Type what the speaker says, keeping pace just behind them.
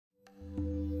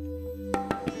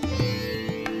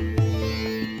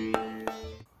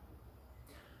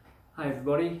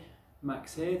everybody,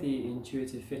 Max here, the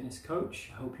Intuitive Fitness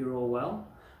Coach. Hope you're all well.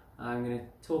 I'm going to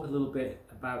talk a little bit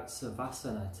about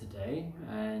Savasana today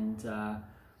and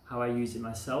how I use it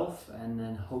myself, and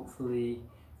then hopefully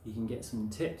you can get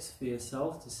some tips for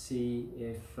yourself to see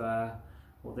if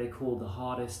what they call the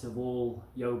hardest of all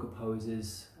yoga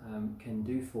poses can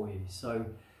do for you. So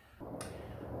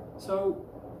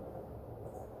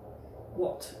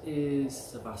what is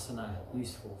Savasana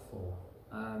useful for?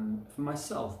 For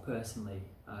myself personally,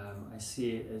 I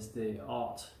see it as the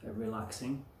art of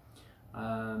relaxing,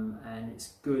 and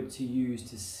it's good to use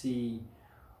to see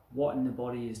what in the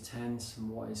body is tense and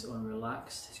what is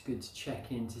unrelaxed. It's good to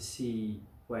check in to see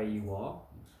where you are.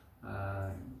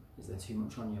 Is there too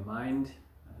much on your mind?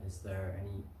 Is there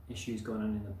any issues going on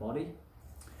in the body?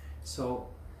 So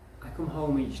I come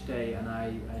home each day and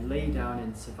I lay down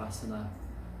in Savasana,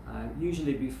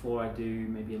 usually before I do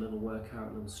maybe a little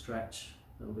workout, a little stretch,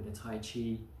 a little bit of Tai Chi,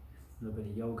 a little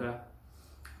bit of yoga,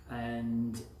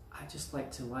 and I just like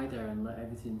to lie there and let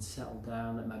everything settle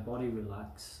down, let my body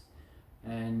relax,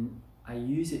 and I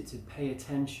use it to pay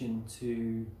attention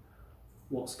to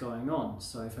what's going on.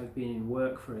 So if I've been in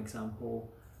work, for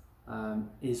example,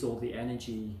 is all the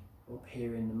energy up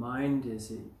here in the mind?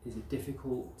 Is it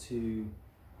difficult to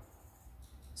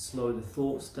slow the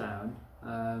thoughts down?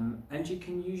 And you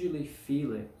can usually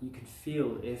feel it. You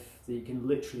can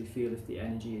literally feel if the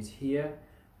energy is here.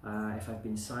 If I've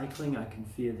been cycling, I can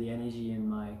feel the energy in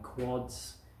my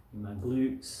quads, in my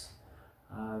glutes,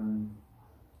 and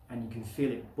you can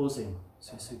feel it buzzing.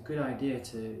 So it's a good idea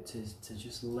to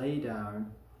just lay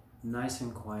down nice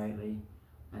and quietly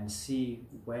and see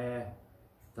where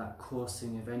that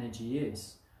coursing of energy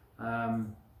is.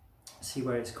 See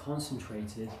where it's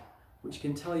concentrated, which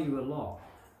can tell you a lot.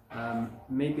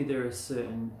 Maybe there are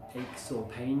certain aches or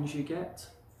pains you get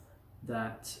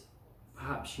that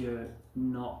perhaps you're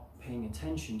not paying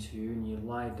attention to, and you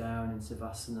lie down in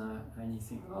Savasana and you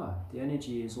think, oh, the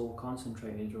energy is all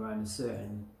concentrated around a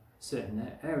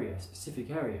certain area, specific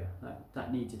area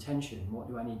that needs attention. What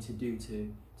do I need to do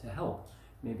to help?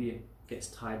 Maybe it gets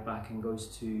tied back and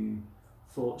goes to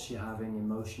thoughts you're having,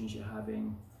 emotions you're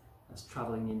having, that's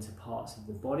traveling into parts of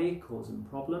the body, causing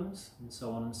problems, and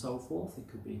so on and so forth. It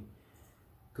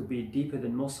could be deeper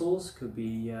than muscles. Could be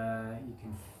you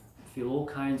can feel all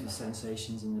kinds of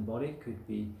sensations in the body. It could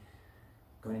be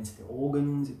going into the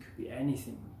organs. It could be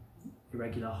anything.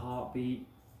 Irregular heartbeat.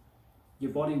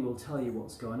 Your body will tell you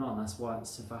what's going on. That's why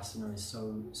Savasana is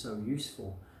so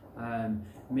useful.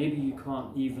 Maybe you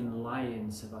can't even lie in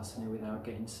Savasana without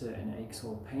getting certain aches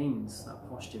or pains. That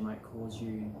posture might cause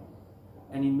you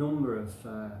any number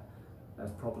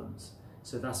of problems.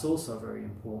 So that's also very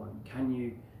important. Can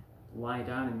you lie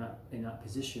down in that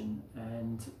position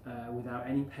and without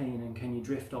any pain, and can you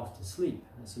drift off to sleep?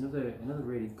 That's another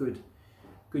really good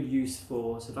use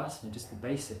for Savasana, just the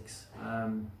basics.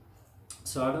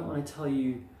 So I don't want to tell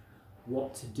you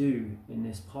what to do in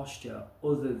this posture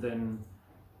other than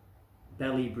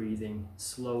belly breathing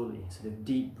slowly, sort of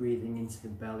deep breathing into the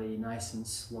belly, nice and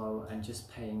slow, and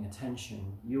just paying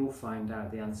attention. You'll find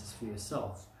out the answers for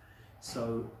yourself.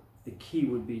 So the key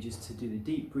would be just to do the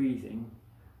deep breathing,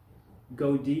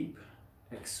 go deep,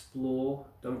 explore,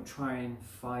 don't try and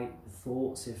fight the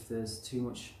thoughts. If there's too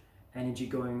much energy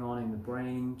going on in the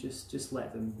brain, just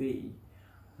let them be,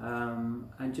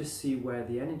 and just see where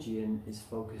the energy is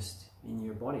focused in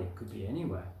your body. It could be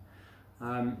anywhere.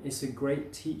 It's a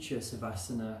great teacher,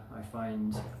 Savasana, I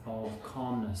find, of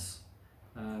calmness,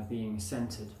 being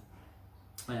centered,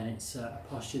 and it's a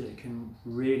posture that can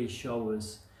really show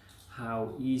us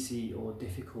how easy or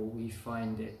difficult we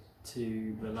find it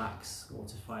to relax or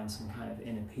to find some kind of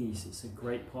inner peace. It's a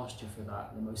great posture for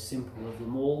that, the most simple of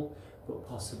them all, but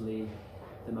possibly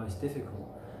the most difficult.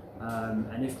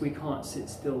 And if we can't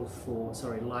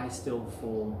lie still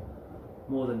for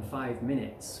more than 5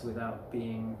 minutes without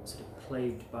being sort of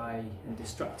plagued by and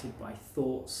distracted by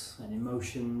thoughts and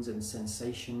emotions and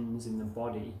sensations in the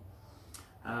body,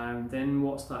 then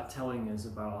what's that telling us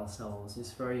about ourselves?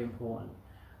 It's very important.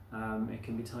 It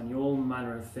can be telling you all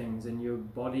manner of things, and your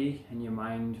body and your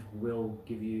mind will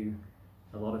give you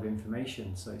a lot of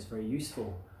information, so it's very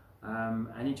useful.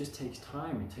 And it just takes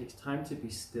time. It takes time to be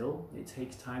still. It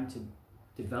takes time to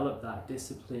develop that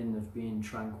discipline of being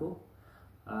tranquil.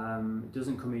 It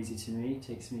doesn't come easy to me. It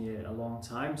takes me a long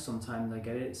time. Sometimes I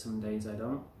get it, some days I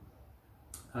don't.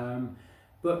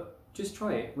 But just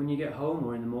try it when you get home,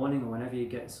 or in the morning, or whenever you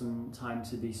get some time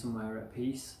to be somewhere at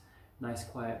peace, nice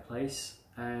quiet place,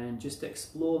 and just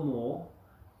explore more,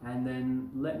 and then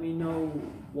let me know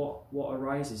what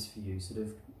arises for you. Sort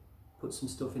of put some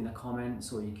stuff in the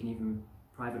comments, or you can even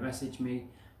private message me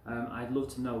I'd love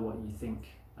to know what you think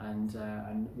and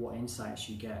what insights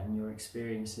you get and your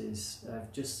experiences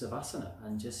of just Savasana,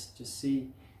 and just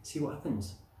see what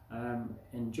happens.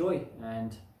 Enjoy,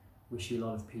 and wish you a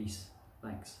lot of peace.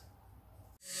 Thanks.